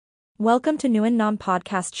Welcome to Nguyen Nam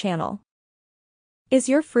Podcast channel. Is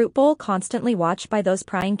your fruit bowl constantly watched by those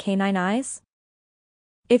prying canine eyes?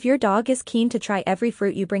 If your dog is keen to try every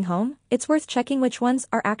fruit you bring home, it's worth checking which ones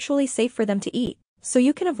are actually safe for them to eat, so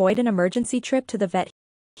you can avoid an emergency trip to the vet.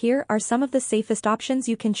 Here are some of the safest options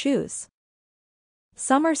you can choose.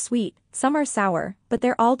 Some are sweet, some are sour, but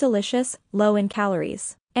they're all delicious, low in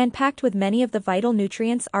calories, and packed with many of the vital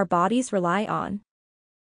nutrients our bodies rely on.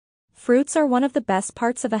 Fruits are one of the best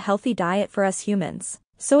parts of a healthy diet for us humans,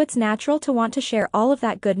 so it's natural to want to share all of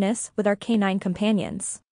that goodness with our canine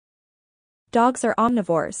companions. Dogs are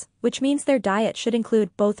omnivores, which means their diet should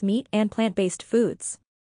include both meat and plant-based foods.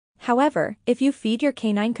 However, if you feed your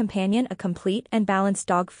canine companion a complete and balanced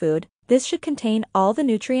dog food, this should contain all the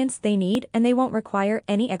nutrients they need and they won't require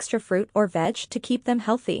any extra fruit or veg to keep them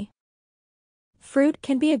healthy. Fruit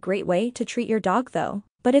can be a great way to treat your dog though.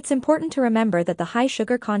 But it's important to remember that the high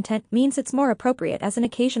sugar content means it's more appropriate as an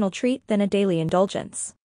occasional treat than a daily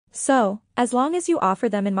indulgence. So, as long as you offer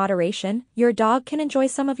them in moderation, your dog can enjoy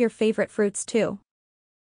some of your favorite fruits too.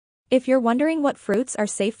 If you're wondering what fruits are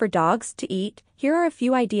safe for dogs to eat, here are a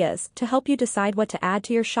few ideas to help you decide what to add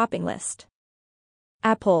to your shopping list.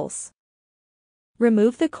 Apples.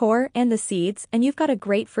 Remove the core and the seeds and you've got a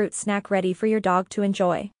great fruit snack ready for your dog to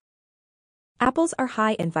enjoy. Apples are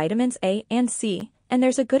high in vitamins A and C, and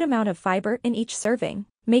there's a good amount of fiber in each serving,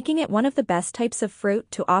 making it one of the best types of fruit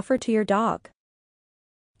to offer to your dog.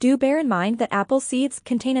 Do bear in mind that apple seeds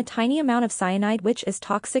contain a tiny amount of cyanide which is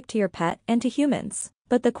toxic to your pet and to humans,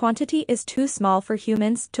 but the quantity is too small for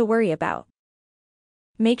humans to worry about.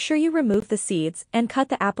 Make sure you remove the seeds and cut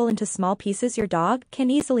the apple into small pieces your dog can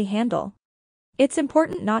easily handle. It's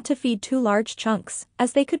important not to feed too large chunks,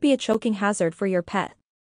 as they could be a choking hazard for your pet.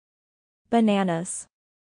 Bananas.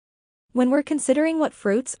 When we're considering what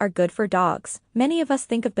fruits are good for dogs, many of us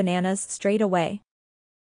think of bananas straight away.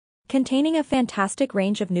 Containing a fantastic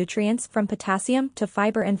range of nutrients from potassium to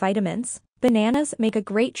fiber and vitamins, bananas make a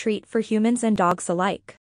great treat for humans and dogs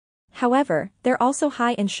alike. However, they're also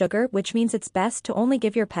high in sugar, which means it's best to only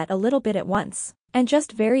give your pet a little bit at once, and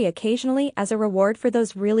just very occasionally as a reward for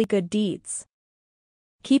those really good deeds.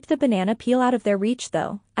 Keep the banana peel out of their reach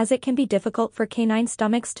though, as it can be difficult for canine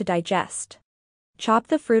stomachs to digest. Chop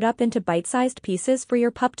the fruit up into bite-sized pieces for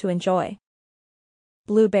your pup to enjoy.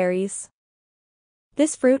 Blueberries.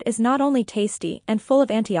 This fruit is not only tasty and full of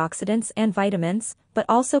antioxidants and vitamins, but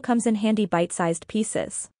also comes in handy bite-sized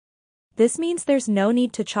pieces. This means there's no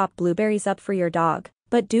need to chop blueberries up for your dog,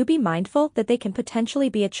 but do be mindful that they can potentially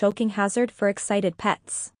be a choking hazard for excited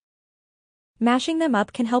pets. Mashing them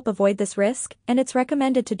up can help avoid this risk, and it's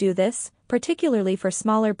recommended to do this, particularly for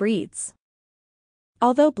smaller breeds.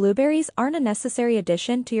 Although blueberries aren't a necessary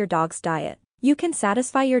addition to your dog's diet, you can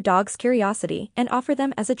satisfy your dog's curiosity and offer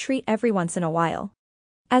them as a treat every once in a while.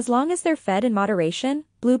 As long as they're fed in moderation,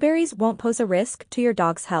 blueberries won't pose a risk to your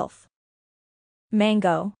dog's health.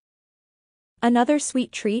 Mango. Another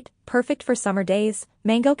sweet treat, perfect for summer days,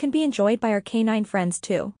 mango can be enjoyed by our canine friends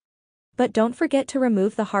too. But don't forget to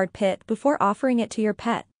remove the hard pit before offering it to your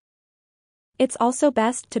pet. It's also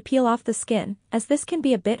best to peel off the skin, as this can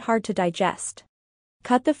be a bit hard to digest.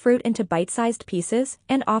 Cut the fruit into bite-sized pieces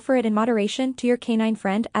and offer it in moderation to your canine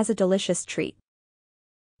friend as a delicious treat.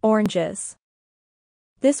 Oranges.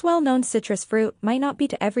 This well-known citrus fruit might not be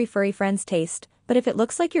to every furry friend's taste, but if it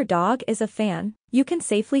looks like your dog is a fan, you can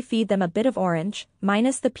safely feed them a bit of orange,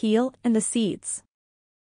 minus the peel and the seeds.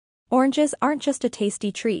 Oranges aren't just a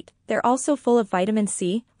tasty treat, they're also full of vitamin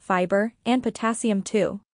C, fiber, and potassium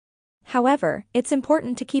too. However, it's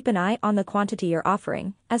important to keep an eye on the quantity you're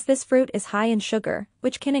offering, as this fruit is high in sugar,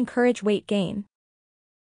 which can encourage weight gain.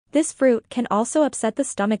 This fruit can also upset the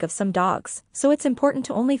stomach of some dogs, so it's important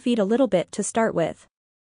to only feed a little bit to start with.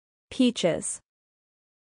 Peaches.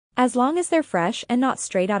 As long as they're fresh and not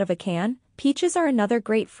straight out of a can, peaches are another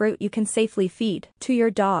great fruit you can safely feed to your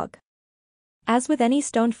dog. As with any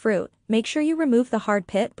stoned fruit, make sure you remove the hard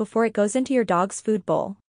pit before it goes into your dog's food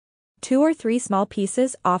bowl. 2 or 3 small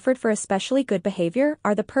pieces offered for especially good behavior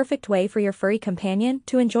are the perfect way for your furry companion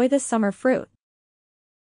to enjoy this summer fruit.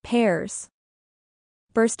 Pears.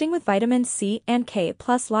 Bursting with vitamins C and K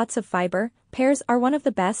plus lots of fiber, pears are one of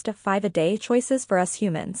the best of 5-a-day choices for us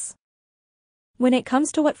humans. When it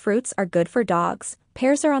comes to what fruits are good for dogs,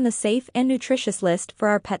 pears are on the safe and nutritious list for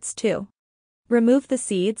our pets too. Remove the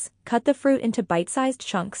seeds, cut the fruit into bite-sized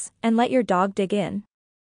chunks, and let your dog dig in.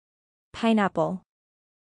 Pineapple.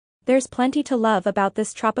 There's plenty to love about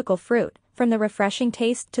this tropical fruit, from the refreshing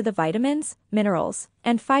taste to the vitamins, minerals,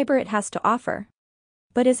 and fiber it has to offer.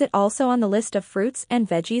 But is it also on the list of fruits and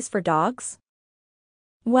veggies for dogs?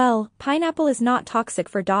 Well, pineapple is not toxic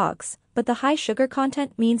for dogs, but the high sugar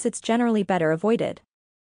content means it's generally better avoided.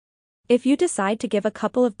 If you decide to give a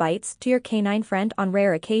couple of bites to your canine friend on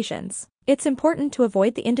rare occasions, it's important to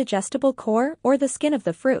avoid the indigestible core or the skin of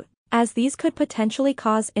the fruit, as these could potentially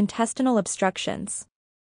cause intestinal obstructions.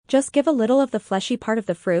 Just give a little of the fleshy part of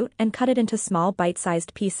the fruit and cut it into small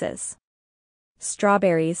bite-sized pieces.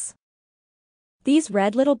 Strawberries. These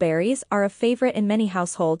red little berries are a favorite in many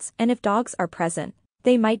households, and if dogs are present,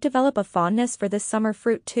 they might develop a fondness for this summer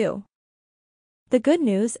fruit too. The good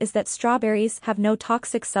news is that strawberries have no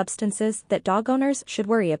toxic substances that dog owners should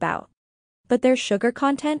worry about. But their sugar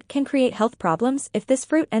content can create health problems if this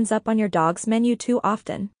fruit ends up on your dog's menu too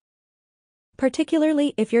often.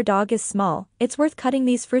 Particularly if your dog is small, it's worth cutting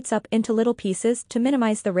these fruits up into little pieces to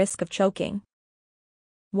minimize the risk of choking.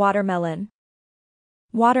 Watermelon.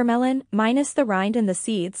 Watermelon, minus the rind and the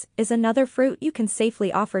seeds, is another fruit you can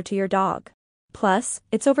safely offer to your dog. Plus,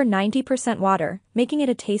 it's over 90% water, making it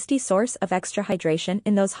a tasty source of extra hydration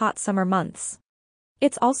in those hot summer months.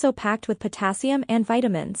 It's also packed with potassium and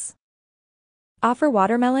vitamins. Offer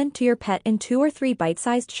watermelon to your pet in 2 or 3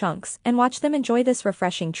 bite-sized chunks and watch them enjoy this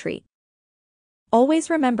refreshing treat. Always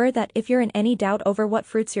remember that if you're in any doubt over what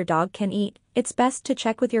fruits your dog can eat, it's best to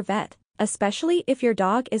check with your vet, especially if your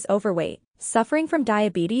dog is overweight, suffering from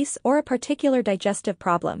diabetes or a particular digestive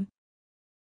problem.